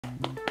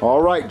All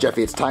right,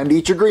 Jeffy, it's time to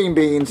eat your green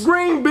beans.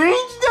 Green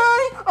beans,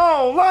 Daddy? I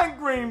don't like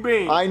green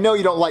beans. I know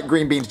you don't like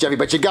green beans, Jeffy,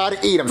 but you gotta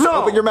eat them, so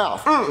No. open your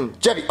mouth.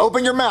 Jeffy,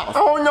 open your mouth. I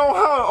don't know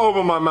how to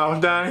open my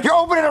mouth, Daddy. You're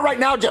opening it right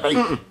now, Jeffy.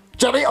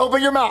 Jeffy,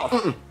 open your mouth.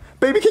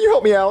 Baby, can you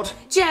help me out?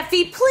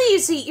 Jeffy,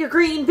 please eat your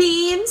green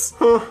beans.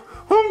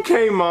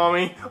 Okay,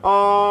 Mommy.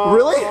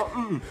 Really?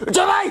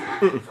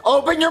 Jeffy,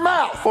 open your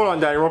mouth. Hold on,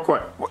 Daddy, real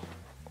quick.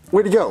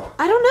 Where'd he go?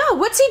 I don't know.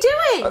 What's he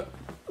doing?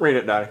 Read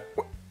it, Daddy.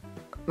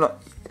 No.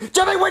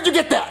 Jeffy, where'd you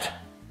get that?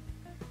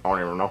 I don't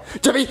even know.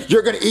 Jeffy,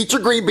 you're gonna eat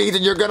your green beans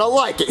and you're gonna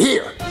like it.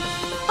 Here.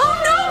 Oh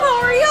no,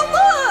 Mario,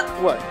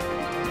 look! What?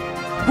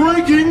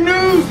 Breaking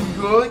news,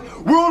 guys!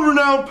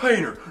 World-renowned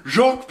painter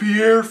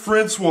Jacques-Pierre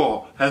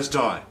Francois has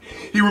died.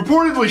 He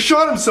reportedly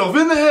shot himself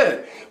in the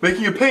head,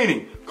 making a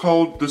painting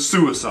called The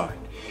Suicide.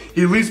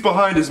 He leaves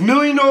behind his $1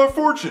 million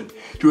fortune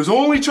to his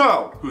only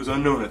child, who is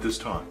unknown at this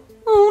time.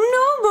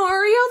 Oh no,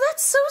 Mario,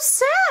 that's so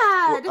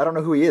sad. I don't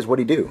know who he is.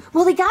 What'd he do?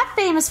 Well, he got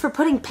famous for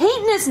putting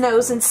paint in his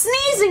nose and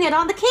sneezing it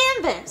on the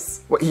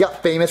canvas. What, he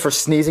got famous for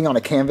sneezing on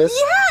a canvas?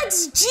 Yeah,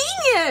 it's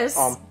genius.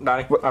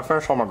 Daddy, I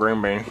finished all my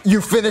green beans.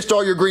 You finished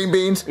all your green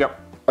beans? Yep.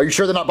 Are you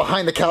sure they're not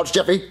behind the couch,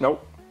 Jeffy?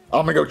 Nope.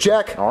 I'm gonna go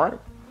check. All right.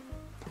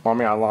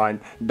 Mommy, I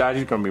lied.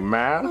 Daddy's gonna be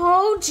mad.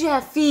 Oh,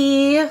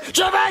 Jeffy.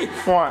 Jeffy!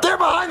 What? They're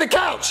behind the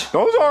couch!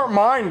 Those aren't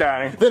mine,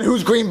 Daddy. Then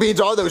whose green beans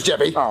are those,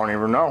 Jeffy? I don't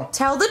even know.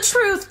 Tell the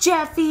truth,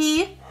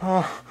 Jeffy.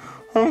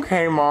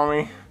 Okay,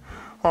 Mommy.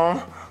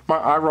 I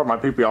rubbed my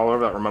pee-pee all over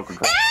that remote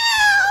control.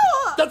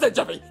 Ew! That's it,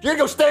 Jeffy. You're gonna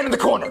go stand in the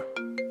corner.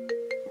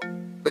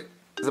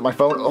 Is it my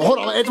phone? Oh, hold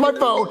on, it's my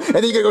phone, and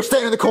then you're gonna go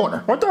stand in the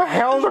corner. What the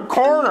hell's a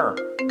corner?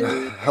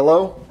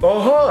 Hello?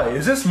 Oh, hi,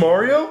 is this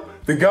Mario?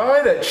 The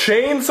guy that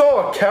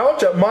chainsaw a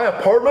couch at my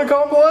apartment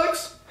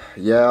complex?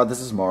 Yeah, this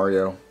is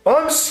Mario.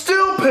 I'm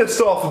still pissed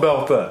off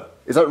about that.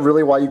 Is that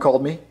really why you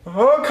called me?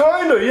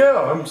 Kinda,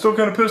 yeah. I'm still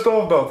kinda pissed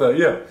off about that,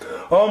 yeah.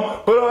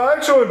 But I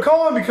actually am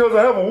calling because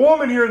I have a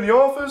woman here in the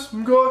office,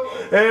 okay,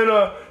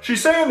 and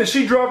she's saying that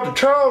she dropped a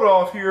child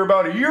off here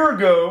about a year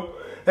ago,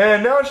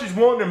 and now she's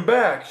wanting him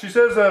back. She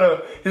says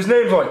that his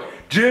name's like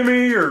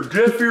Jimmy or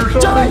Jeffy or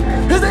something. Jeffy!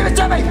 His name is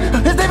Jeffy!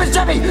 His name is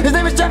Jeffy! His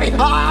name is Jeffy!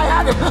 I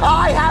have him!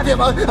 I have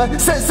him!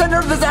 Send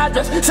her to this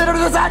address! Send her to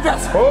this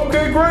address!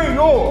 Okay, great.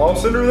 Oh, I'll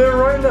send her there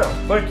right now.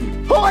 Thank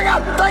you. Oh my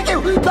god! Thank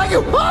you! Thank you!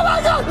 Oh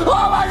my god!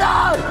 Oh my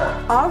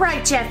god! All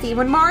right, Jeffy,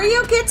 when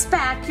Mario gets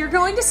back, you're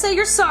going to say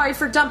you're sorry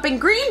for dumping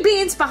green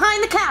beans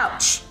behind the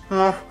couch.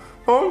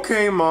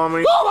 Okay,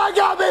 Mommy. Oh my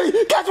god,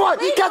 baby! Guess what?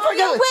 Wait, Guess what?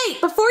 Mario,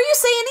 wait! Before you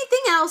say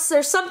anything else,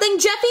 there's something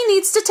Jeffy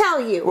needs to tell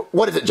you.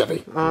 What is it,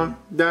 Jeffy?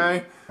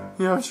 Daddy,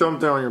 you have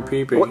something on your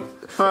pee-pee. What?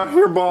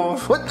 Your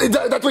balls. What?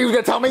 That's what you were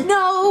gonna tell me?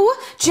 No,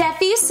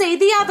 Jeffy, say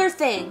the other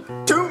thing.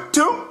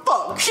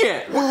 Fuck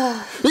shit.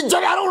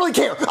 Jeffy, I don't really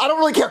care. I don't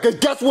really care, because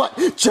guess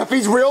what?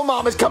 Jeffy's real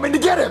mom is coming to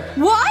get him.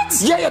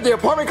 What? Yeah, the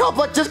apartment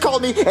complex just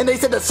called me, and they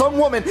said that some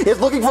woman is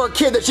looking for a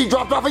kid that she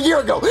dropped off a year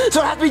ago.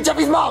 So it has to be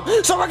Jeffy's mom.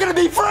 So we're gonna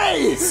be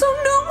free. So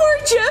no more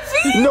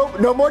Jeffy?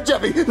 No more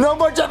Jeffy. No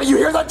more Jeffy. You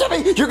hear that,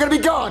 Jeffy? You're gonna be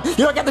gone. You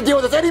don't have to deal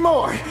with us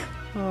anymore.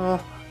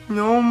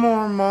 No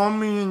more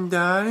Mommy and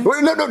Daddy?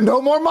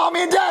 No more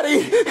mommy and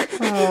daddy.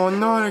 Oh,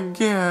 not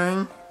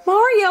again.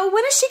 Mario,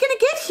 when is she gonna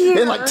get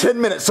here? In like 10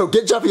 minutes, so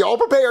get Jeffy all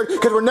prepared,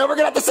 because we're never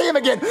gonna have to see him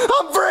again.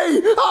 I'm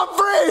free! I'm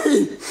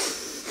free!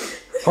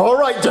 All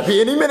right,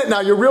 Jeffy, any minute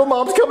now, your real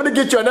mom's coming to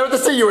get you. I never have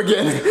to see you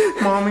again.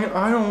 Mommy,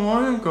 I don't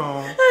want to go.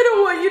 I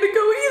don't want you to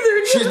go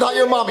either. She's not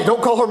your mommy.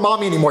 Don't call her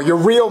mommy anymore. Your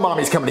real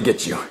mommy's coming to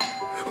get you.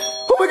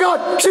 Oh my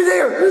god, she's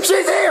here!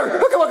 She's here!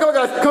 Oh, come on,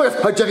 guys. Come on, guys.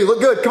 All right, Jeffy, look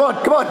good. Come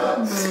on, come on.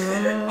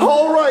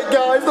 All right,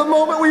 guys, the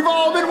moment we've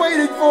all been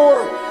waiting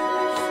for.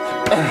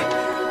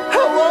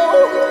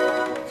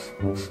 Hello?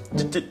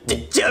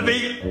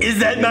 Jeffy, is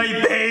that my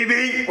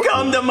baby?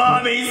 Come to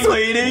mommy,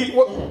 sweetie.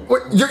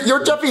 What?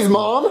 You're Jeffy's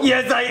mom?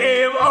 Yes, I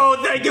am. Oh,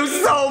 thank you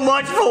so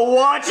much for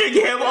watching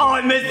him. Oh,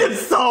 I missed him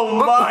so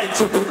much.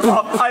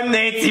 Oh, I'm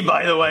Nancy,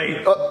 by the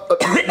way.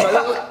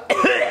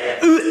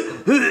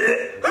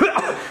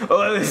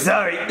 Oh,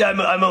 sorry.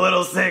 I'm a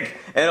little sick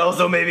and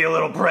also maybe a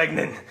little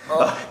pregnant.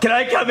 Can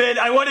I come in?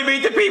 I want to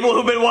meet the people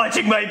who've been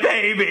watching my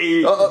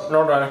baby.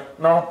 No, Daddy.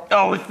 No.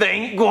 Oh,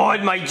 thank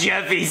God my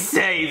Jeffy's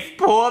safe.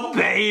 Poor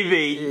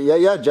baby.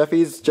 Yeah,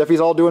 Jeffy's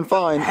all doing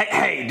fine.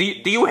 Hey,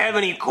 do you have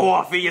any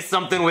coffee or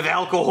something with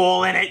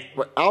alcohol in it?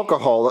 What,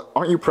 alcohol?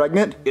 Aren't you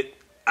pregnant?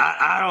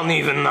 I don't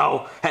even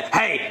know.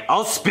 Hey,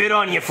 I'll spit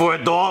on you for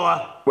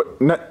 $1.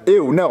 What? No,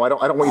 ew, no, I don't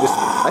want you to.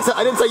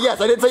 I didn't say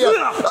yes. I didn't say yes.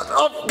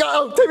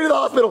 God, take me to the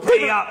hospital.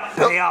 Pay up.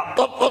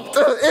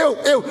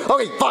 Ew.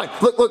 Okay, fine.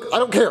 Look, I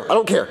don't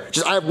care.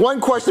 Just, I have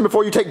one question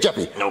before you take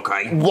Jeffy.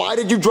 Okay. Why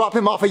did you drop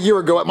him off a year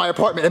ago at my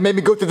apartment and made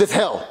me go through this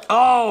hell?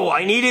 Oh,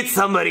 I needed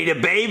somebody to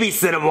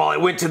babysit him while I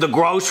went to the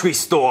grocery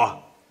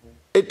store.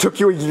 It took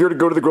you a year to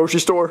go to the grocery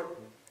store?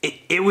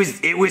 It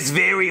was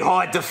very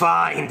hard to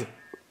find.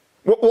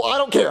 Well, I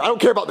don't care. I don't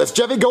care about this.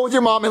 Jeffy, go with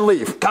your mom and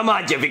leave. Come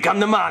on, Jeffy,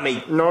 come to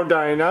mommy. No,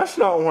 Daddy, that's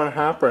not what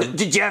happened.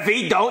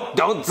 Jeffy,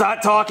 don't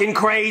start talking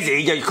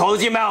crazy. You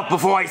close your mouth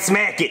before I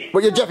smack it.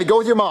 Well, yeah, Jeffy, go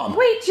with your mom.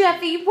 Wait,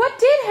 Jeffy, what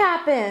did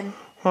happen?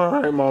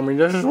 Alright, Mommy,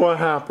 this is what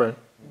happened.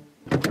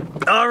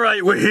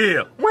 Alright, we're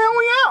here. Where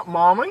we at,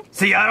 Mommy?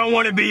 See, I don't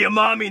want to be your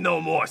mommy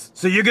no more.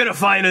 So you're gonna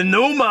find a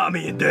new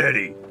mommy and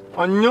daddy.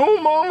 A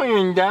new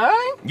Mommy and Daddy?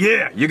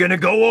 Yeah, you're gonna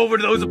go over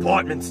to those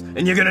apartments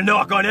and you're gonna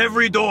knock on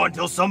every door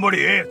until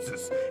somebody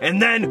answers.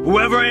 And then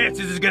whoever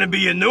answers is gonna be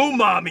your new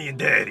mommy and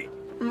daddy.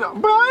 No,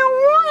 but I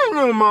don't want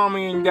a new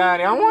Mommy and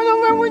Daddy. I want to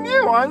live with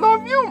you. I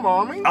love you,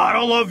 Mommy. I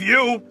don't love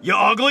you. You're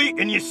ugly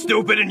and you're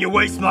stupid and you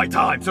waste my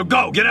time. So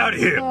go, get out of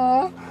here.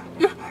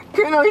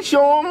 Can I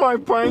show him my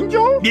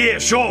pencil? Yeah,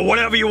 sure,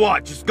 whatever you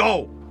want. Just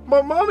go.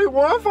 But Mommy,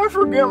 what if I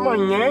forget my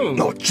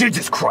name? Oh,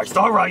 Jesus Christ.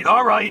 All right,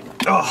 all right.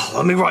 Oh,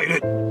 let me write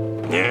it.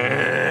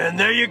 And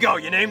there you go.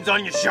 Your name's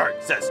on your shirt.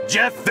 It says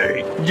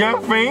Jeffy.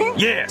 Jeffy?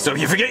 Yeah, so if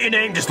you forget your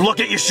name, just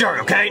look at your shirt,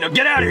 okay? Now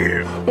get out of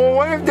here. Well,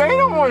 what if they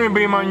don't want to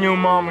be my new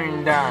Mommy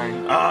and Daddy?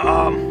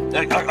 All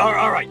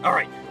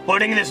right.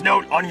 Putting this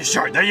note on your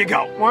shirt. There you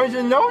go. What does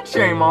the note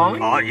say, Mommy?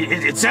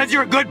 It says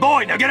you're a good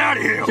boy. Now get out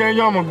of here. Says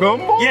I'm a good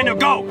boy? Yeah, now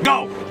go.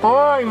 All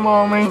right,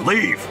 Mommy.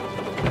 Leave.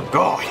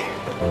 God.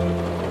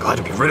 Glad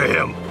to be rid of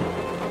him.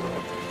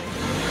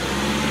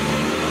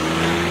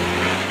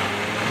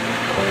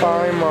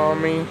 Bye,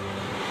 Mommy.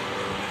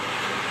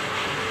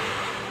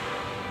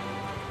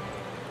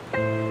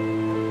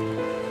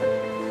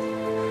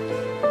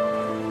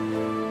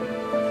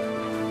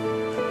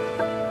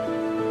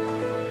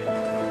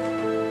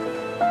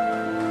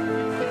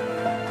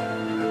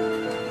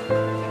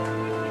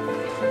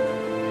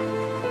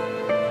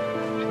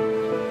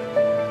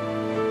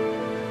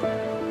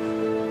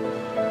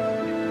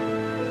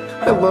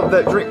 I love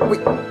that dream. Wait,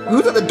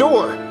 who's at the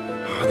door?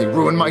 Oh, they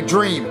ruined my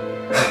dream.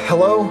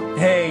 Hello?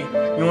 Hey,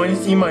 you want to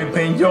see my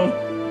pencil?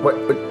 What,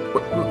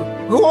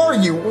 who are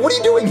you? What are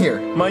you doing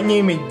here? My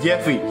name is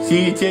Jeffy.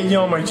 See, it says it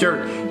on my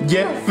shirt.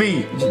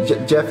 Jeffy.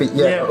 Jeffy,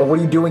 yeah. Yeah. What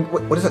are you doing?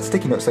 What does that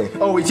sticky note say?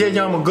 Oh, it says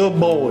I'm a good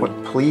boy.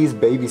 Please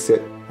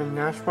babysit. And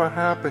that's what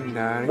happened,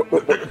 Daddy.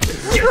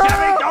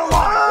 Jeffy, don't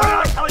lie. What did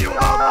I tell you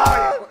about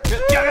lying?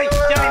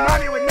 Jeffy,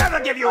 Mommy would never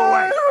give you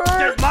away.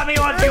 Mommy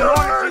loves you more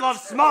than she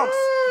loves smokes.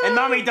 And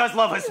Mommy does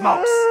love her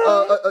smokes.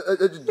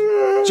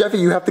 Jeffy,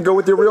 you have to go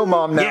with your real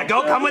mom now. Yeah,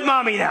 come with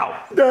Mommy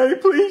now. Daddy,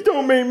 please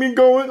don't make me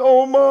go with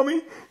old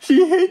Mommy.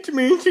 She hates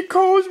me and she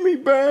calls me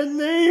bad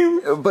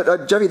names.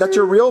 But Jeffy, that's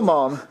your real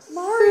mom.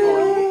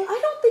 Mario, I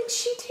don't think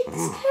she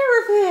takes care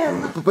of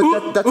him.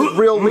 But that's his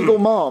real legal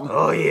mom.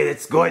 Oh, yeah,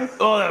 that's good.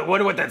 Oh, I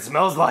wonder what that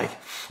smells like.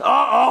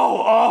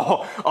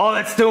 Oh,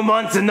 that's 2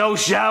 months and no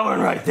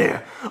showering right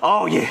there.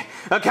 Oh, yeah.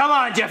 Come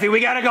on, Jeffy, we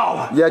gotta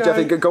go. Yeah,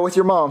 Jeffy, go with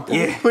your mom.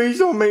 Yeah. Please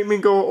don't make me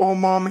go with old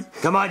Mommy.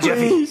 Come on,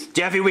 Jeffy. Please.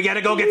 Jeffy, we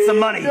gotta go get some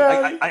money.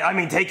 I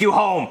mean, take you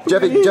home.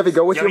 Jeffy,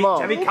 go with your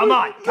mom. Jeffy, come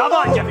on,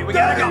 Jeffy, we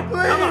gotta go.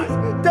 Come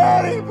on.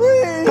 Daddy,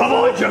 please. Come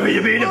on, Jeffy,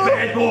 you're being a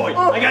bad boy.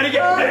 I gotta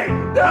get paid.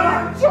 Daddy,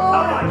 I'm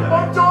sorry.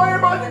 I'm sorry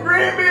about the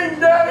green beans,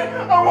 Daddy.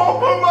 I won't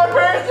put my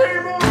pants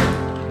anymore.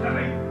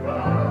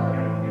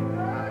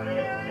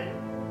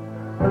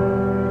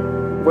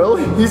 Well,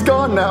 he's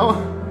gone now.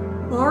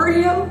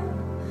 Mario,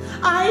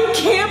 I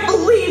can't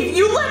believe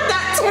you let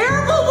that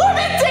terrible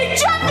woman take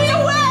Jeffy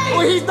away!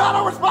 Well, he's not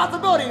our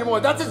responsibility anymore.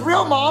 That's his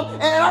real mom,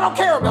 and I don't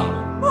care about it.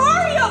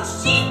 Mario,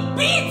 she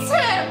beats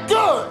him!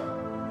 Good.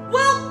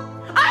 Well,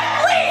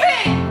 I'm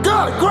leaving!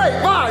 Good.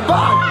 Great. Bye.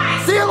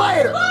 Bye. See you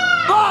later.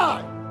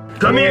 Bye.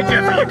 Come here,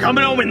 Jeffy, you're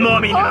coming home with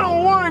Mommy I now.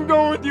 don't want to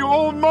go with you,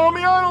 old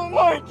Mommy. I don't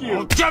like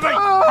you. Jeffy,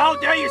 how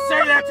dare you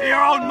say that to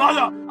your own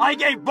mother? I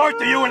gave birth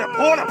to you in a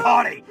porta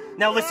potty.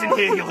 Now listen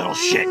here, you little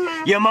shit.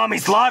 You're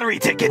Mommy's lottery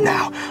ticket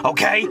now,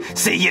 okay?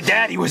 See, your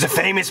daddy was a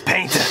famous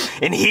painter,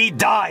 and he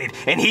died,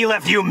 and he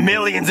left you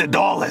millions of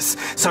dollars.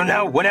 So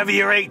now, whenever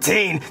you're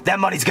 18, that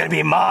money's gonna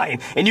be mine,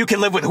 and you can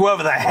live with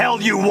whoever the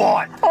hell you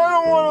want. I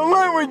don't want to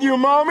live with you,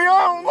 Mommy. I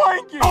don't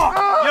like you.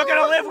 Oh, you're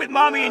gonna live with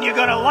Mommy, and you're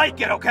gonna like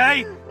it,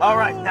 okay? All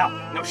right, now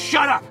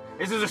shut up.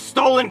 This is a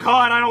stolen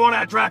car, and I don't want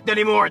to attract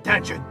any more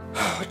attention.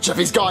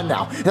 Jeffy's gone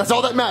now. That's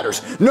all that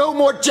matters. No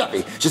more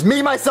Jeffy. Just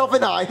me, myself,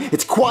 and I.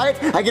 It's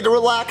quiet. I get to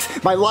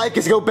relax. My life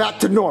gets to go back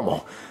to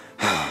normal.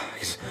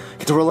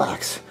 Get to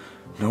relax.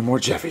 No more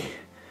Jeffy.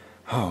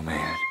 Oh,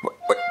 man.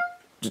 What?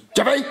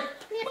 Jeffy?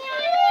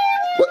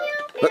 What?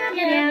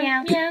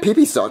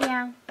 Pee-pee suck?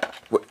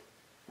 What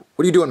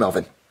are you doing,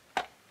 Melvin?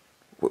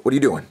 What are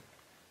you doing?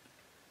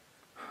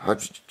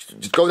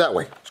 Just go that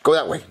way. Just go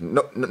that way.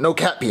 No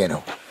cat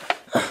piano.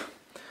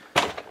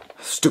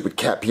 Stupid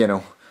cat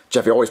piano.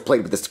 Jeffy always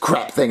played with this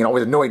crap thing and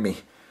always annoyed me.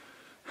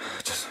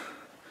 Just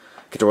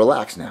get to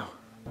relax now.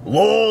 I'm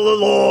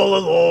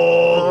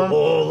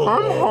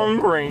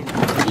hungry.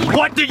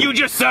 What did you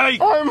just say?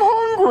 I'm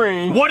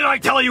hungry. What did I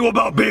tell you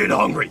about being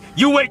hungry?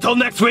 You wait till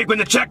next week when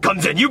the check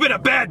comes in. You've been a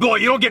bad boy.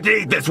 You don't get to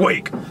eat this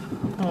week.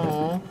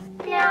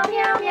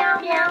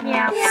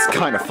 It's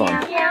kind of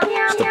fun.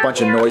 Just a bunch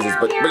of noises,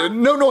 but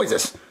no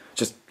noises.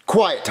 Just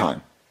quiet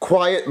time.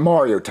 Quiet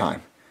Mario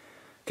time.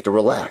 Get to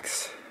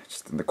relax.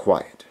 Just in the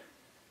quiet.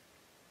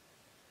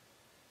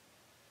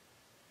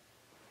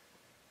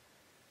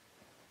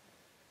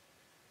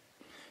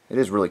 It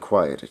is really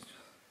quiet.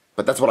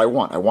 But that's what I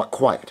want. I want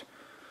quiet.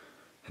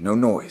 No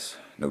noise.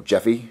 No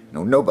Jeffy,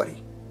 no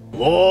nobody.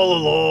 La la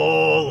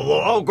la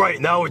la. Oh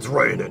great, now it's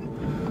raining.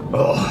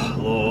 Oh,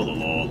 la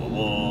la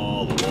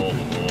la la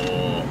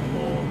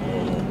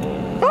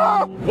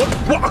la.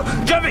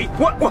 What? Jeffy!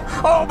 What?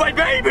 Oh, my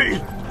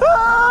baby!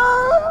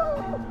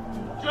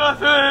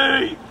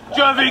 Jeffy!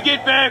 Jeffy,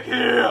 get back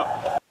here!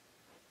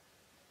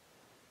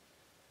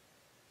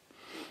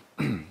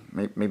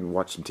 Maybe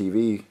watch some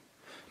TV.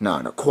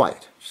 No,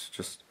 quiet.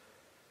 Just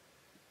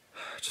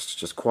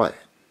quiet.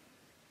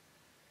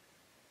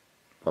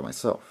 By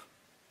myself.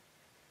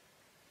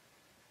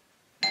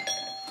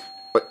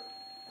 What?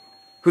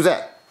 Who's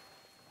that?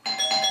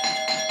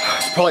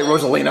 It's probably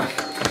Rosalina.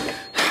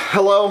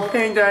 Hello?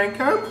 Hey, Daddy,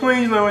 can I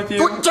please live with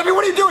you? What, Jeffy,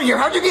 what are you doing here?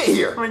 How'd you get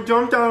here? I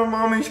jumped out of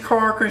Mommy's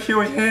car because she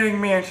was hitting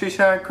me and she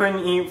said I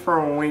couldn't eat for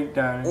a week,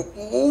 Daddy.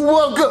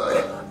 Well,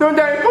 good. No,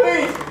 Daddy,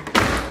 please!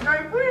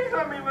 Daddy, please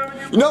let me live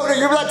with you. No, you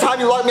remember that time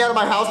you locked me out of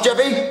my house,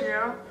 Jeffy?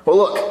 Yeah? Well,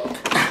 look.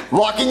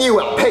 Locking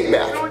you out.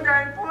 Payback. No,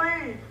 Daddy,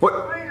 please! What?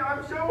 Please,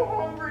 I'm so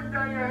hungry,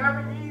 Daddy. I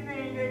haven't eaten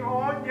anything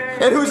all day.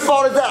 And whose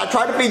fault is that? I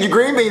tried to feed you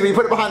green beans, but you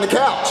put it behind the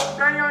couch.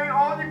 Daddy, I ate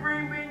all the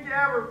green beans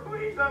ever.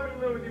 Please let me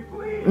live with you,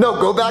 please. No,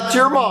 go back to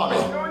your mommy.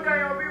 No,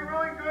 Daddy, I'll be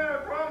really good, I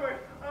promise.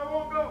 I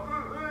won't go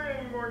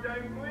anymore,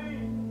 Daddy,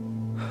 please.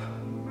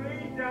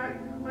 Please, Daddy,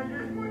 I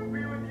just want to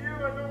be with you.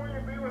 I don't want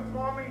to be with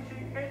Mommy. She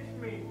hates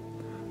me.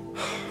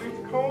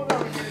 It's cold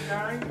out here,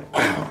 Daddy.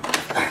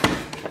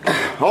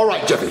 All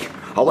right, Jeffy.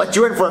 I'll let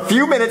you in for a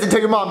few minutes until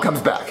your mom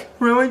comes back.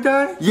 Really,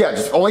 Daddy? Yeah,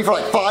 just only for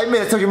like 5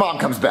 minutes until your mom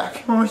comes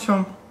back.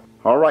 Awesome.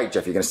 All right,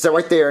 Jeffy. You're going to sit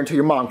right there until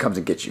your mom comes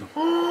and gets you.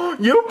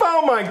 You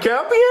found my cat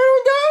piano,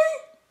 Daddy?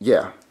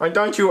 Yeah. I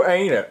thought you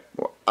ate it.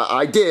 Well,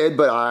 I did,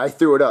 but I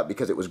threw it up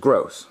because it was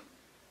gross.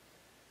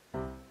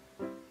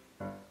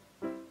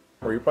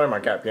 Were you playing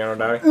my cat piano,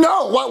 Daddy?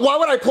 No! Why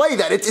would I play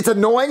that? It's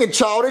annoying and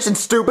childish and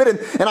stupid,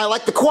 and I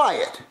like the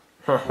quiet.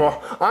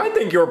 Well, I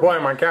think you were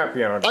playing my cat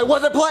piano. I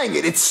wasn't playing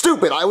it. It's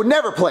stupid. I would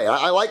never play it.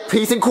 I like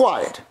peace and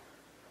quiet.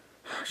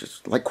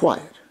 Just like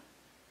quiet.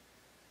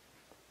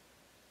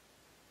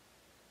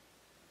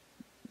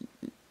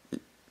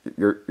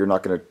 You're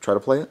not going to try to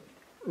play it?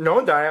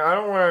 No, Daddy, I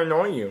don't want to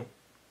annoy you.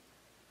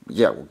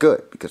 Yeah, well,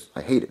 good, because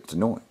I hate it. It's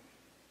annoying.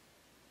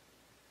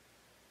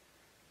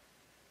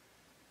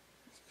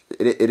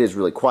 It is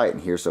really quiet in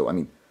here, so, I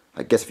mean,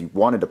 I guess if you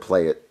wanted to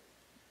play it,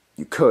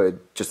 you could,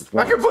 just as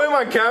once. I can play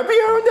my cat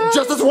piano, Daddy?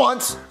 Just this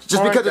once! Just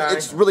All right, because Daddy.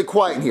 it's really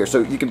quiet in here,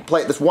 so you can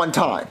play it this one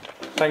time.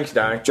 Thanks,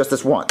 Daddy. Just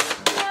this once.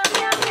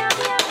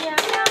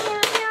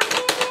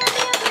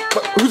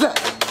 What? Who's that?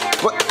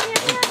 What?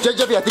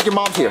 Jeffy, I think your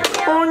mom's here.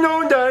 Oh,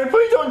 no, Daddy,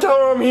 please don't tell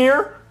her I'm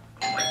here.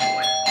 Oh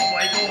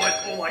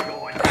my god.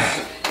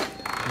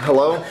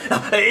 Hello?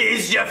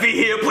 Is Jeffy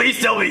here? Please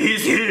tell me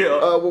he's here.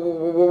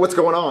 What's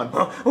going on?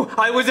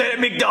 I was at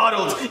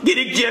McDonald's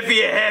getting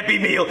Jeffy a Happy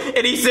Meal,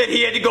 and he said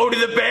he had to go to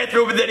the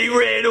bathroom and then he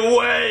ran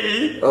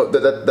away. Oh,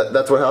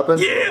 that's what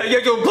happened? Yeah,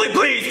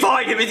 please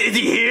find him. Is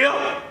he here?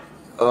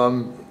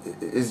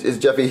 Is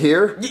Jeffy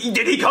here?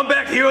 Did he come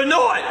back here or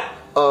not?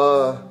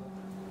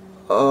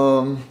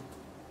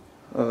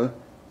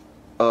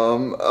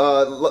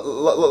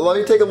 Let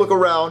me take a look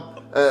around.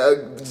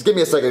 Just give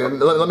me a second.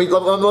 Let me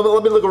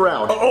look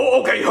around.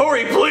 Oh, okay,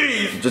 hurry,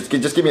 please. Just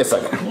give me a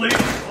second. Please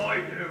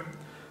find him.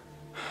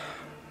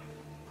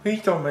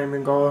 Please don't make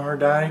me go with her,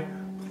 Daddy.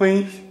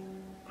 Please.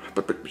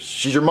 But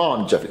she's your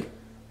mom, Jeffy.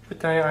 But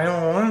Daddy, I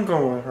don't want to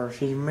go with her.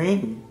 She's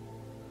mean.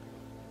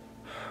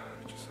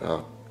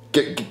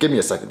 Give me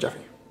a second,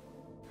 Jeffy.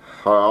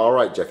 All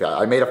right, Jeffy.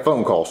 I made a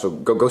phone call, so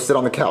go sit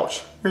on the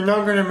couch. You're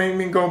not going to make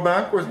me go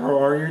back with her,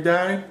 are you,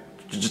 Daddy?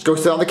 Just go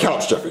sit on the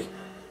couch, Jeffy.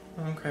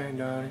 Okay,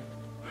 Daddy.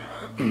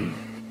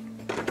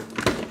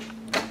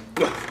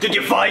 Did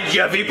you find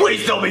Jeffy?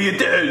 Please tell me you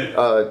did.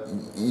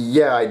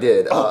 Yeah, I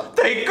did.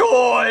 Thank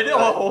God.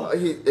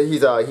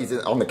 He's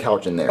on the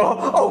couch in there.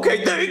 Oh,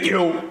 okay, thank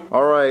you.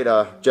 All right,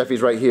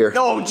 Jeffy's right here.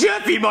 Oh,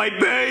 Jeffy, my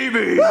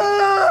baby.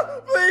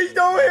 Please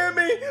don't hit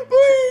me.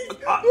 Please.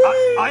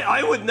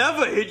 I would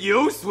never hit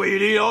you,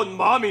 sweetie. Oh,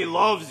 Mommy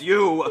loves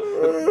you.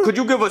 Could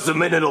you give us a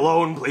minute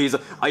alone, please?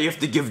 I have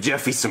to give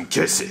Jeffy some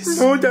kisses.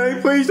 No, Daddy,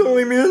 please don't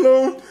leave me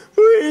alone.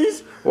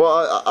 Please.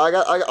 Well,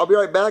 I'll be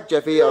right back,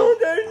 Jeffy. No,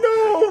 Daddy,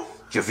 no.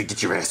 Jeffy,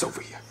 get your ass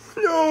over here.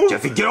 No.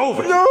 Jeffy, get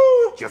over here. No.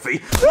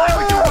 Jeffy, why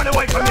would you run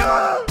away from your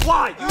mother?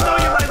 Why? You know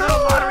you're my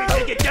little lottery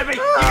ticket, Jeffy.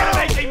 You're gonna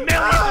make me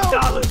millions of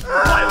dollars.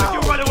 Why would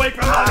you run away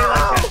from Mommy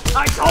like that?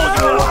 I told you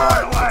to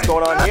run away. What's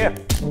going on here?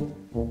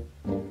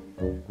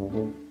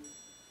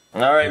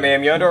 All right,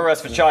 ma'am, you're under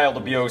arrest for child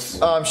abuse.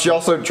 She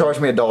also charged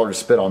me $1 to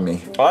spit on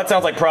me. Well, that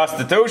sounds like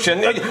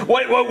prostitution.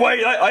 Wait,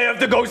 I have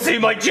to go see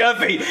my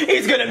Jeffy.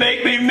 He's gonna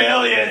make me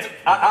millions.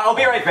 I'll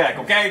be right back,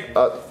 okay?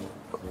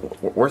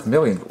 Worth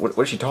millions? What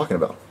is she talking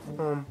about?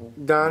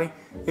 Daddy,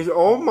 is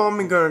old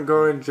Mommy gonna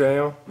go to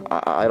jail?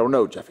 I don't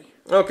know, Jeffy.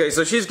 Okay,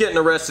 so she's getting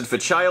arrested for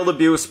child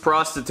abuse,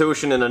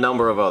 prostitution, and a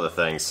number of other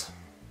things.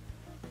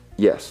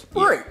 Yes.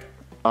 Great.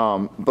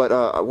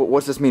 But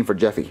what's this mean for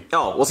Jeffy?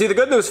 Oh, well, see, the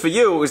good news for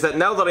you is that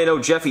now that I know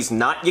Jeffy's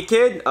not your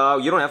kid,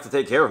 you don't have to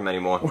take care of him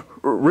anymore.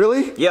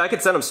 Really? Yeah, I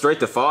could send him straight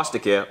to foster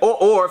care.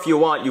 Or if you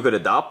want, you could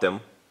adopt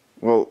him.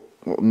 Well,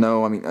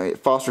 no, I mean,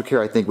 foster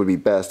care I think would be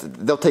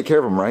best. They'll take care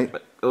of him, right?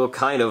 Well,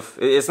 kind of.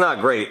 It's not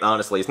great,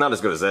 honestly. It's not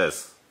as good as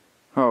this.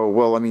 Oh,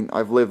 well, I mean,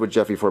 I've lived with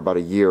Jeffy for about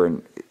a year,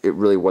 and it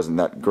really wasn't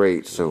that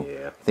great, so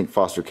Yeah. I think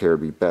foster care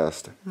would be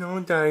best. No,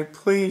 Daddy,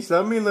 please,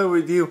 let me live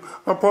with you.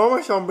 I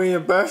promise I'll be the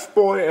best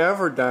boy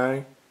ever,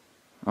 Daddy.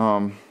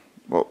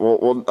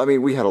 Well, I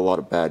mean, we had a lot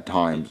of bad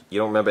times. You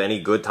don't remember any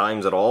good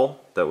times at all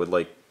that would,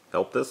 like,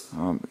 help this?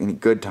 Any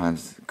good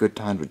times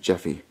with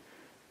Jeffy?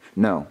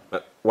 No.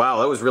 Wow,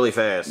 that was really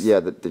fast. Yeah,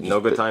 no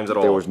good times at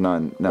all? There was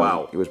none. No,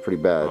 wow. It was pretty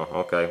bad. Oh,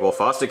 okay, well,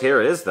 foster care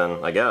it is then,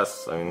 I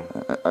guess. I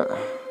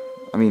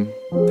mean...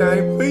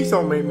 Daddy, please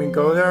don't make me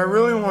go there. I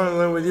really want to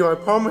live with you. I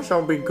promise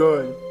I'll be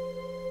good.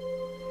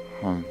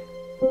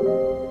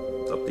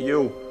 It's up to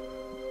you.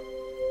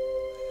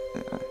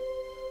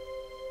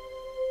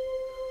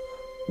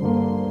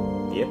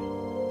 Yeah.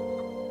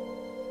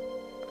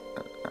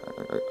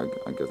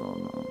 I guess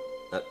I'll...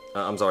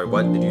 I'm sorry,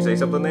 what? Did you say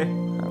something there?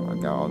 I'll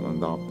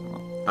adopt him.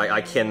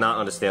 I cannot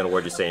understand a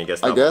word you're saying.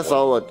 I guess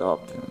I'll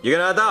adopt him. You're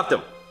gonna adopt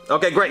him.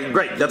 Okay, great,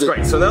 that's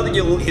great. So now that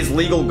you're his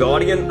legal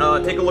guardian,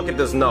 take a look at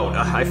this note.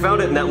 I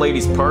found it in that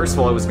lady's purse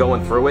while I was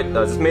going through it.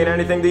 Does this mean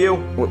anything to you?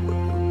 What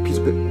piece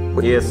of it?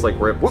 Yes, like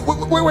rip. Wait!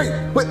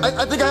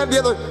 I think I have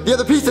the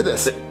other piece of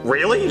this.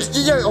 Really?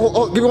 Yeah.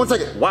 Hold, give me 1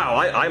 second. Wow,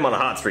 I'm on a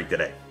hot streak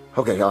today.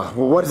 Okay.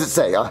 What does it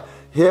say?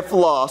 If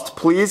lost,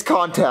 please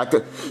contact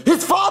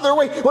his father.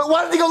 Wait,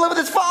 why did he go live with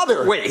his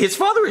father? Wait, his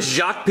father is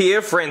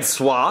Jacques-Pierre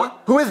Francois?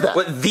 Who is that?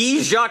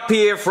 The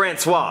Jacques-Pierre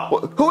Francois.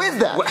 Who is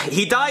that?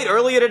 He died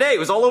earlier today. It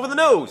was all over the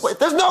news. Wait,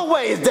 there's no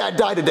way his dad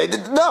died today.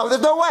 No,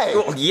 there's no way.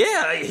 Well,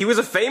 yeah, he was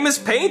a famous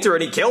painter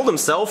and he killed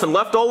himself and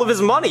left all of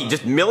his money,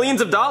 just millions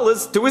of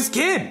dollars, to his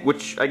kid,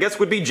 which I guess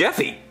would be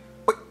Jeffy.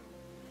 Wait.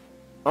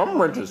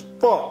 I'm rich as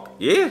fuck.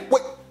 Yeah.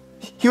 Wait,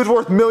 he was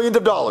worth millions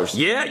of dollars.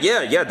 Yeah,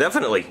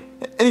 definitely.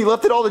 And he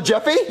left it all to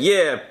Jeffy?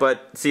 Yeah,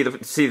 but see the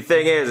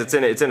thing is, it's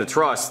in a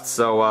trust,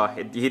 so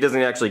he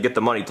doesn't actually get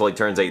the money till he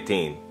turns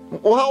 18.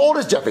 Well, how old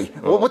is Jeffy?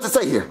 What's it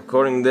say here?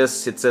 According to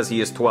this, it says he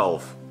is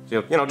 12.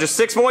 So, you know, just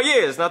 6 more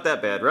years, not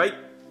that bad, right?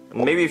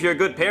 And maybe if you're a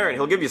good parent,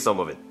 he'll give you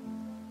some of it.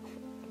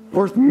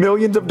 Worth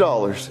millions of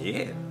dollars.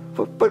 Yeah.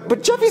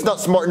 But Jeffy's not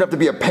smart enough to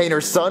be a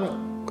painter's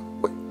son.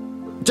 Wait,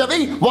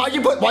 Jeffy, why'd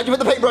you put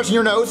the paintbrush in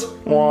your nose?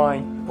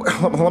 Why?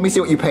 Let me see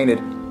what you painted.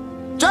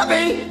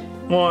 Jeffy!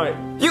 What?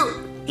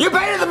 You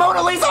painted the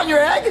Mona Lisa on your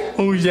egg?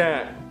 Who's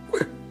that?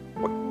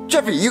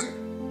 Jeffy,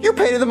 you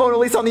painted the Mona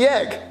Lisa on the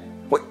egg.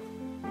 Wait,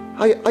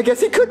 I guess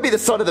he could be the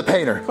son of the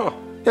painter. Huh.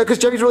 Yeah, because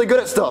Jeffy's really good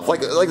at stuff,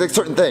 like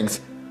certain things.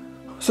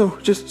 So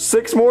just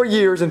 6 more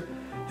years and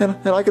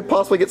I could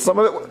possibly get some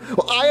of it.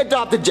 Well, I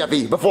adopted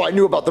Jeffy before I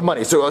knew about the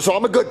money, so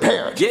I'm a good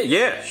parent.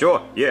 Yeah,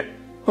 sure, yeah.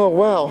 Oh,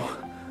 wow.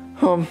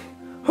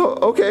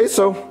 Okay,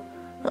 so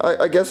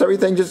I guess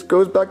everything just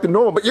goes back to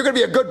normal. But you're gonna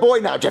be a good boy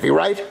now, Jeffy,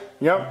 right?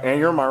 Yep, and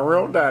you're my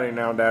real daddy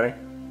now, Daddy.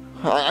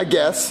 I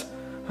guess.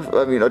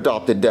 I mean,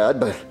 adopted dad,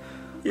 but...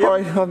 Yep.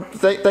 All right,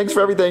 thanks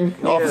for everything,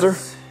 officer.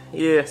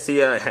 Yeah,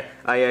 see, I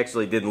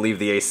actually didn't leave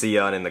the AC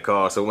on in the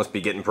car, so it must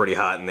be getting pretty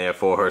hot in there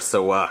for her,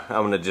 so I'm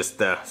gonna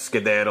just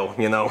skedaddle,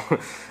 you know?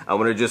 I'm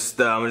gonna just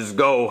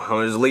go, I'm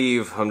gonna just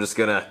leave, I'm just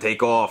gonna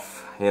take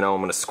off, you know, I'm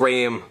gonna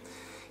scram,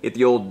 hit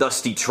the old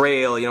dusty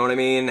trail, you know what I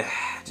mean?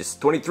 Just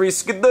 23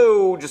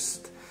 skidoo,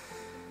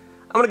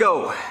 I'm gonna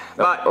go.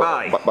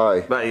 Bye.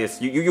 Bye. Bye.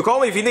 Yes. You call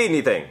me if you need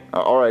anything.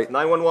 All right.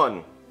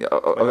 911. Yeah,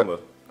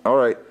 okay. All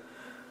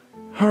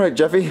right,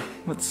 Jeffy.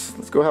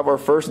 Let's go have our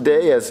first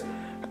day as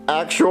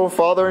actual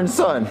father and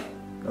son.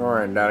 All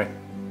right, Daddy.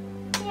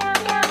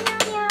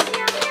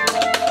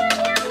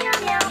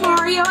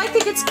 Mario, I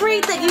think it's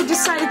great that you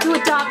decided to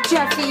adopt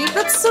Jeffy.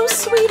 That's so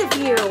sweet of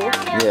you.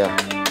 Yeah.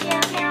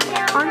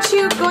 Aren't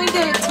you going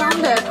to tell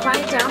him to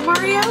quiet down,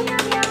 Mario?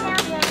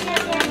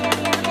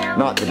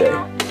 Not today.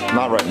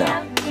 Not right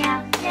now.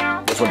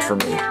 This one's for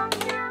me.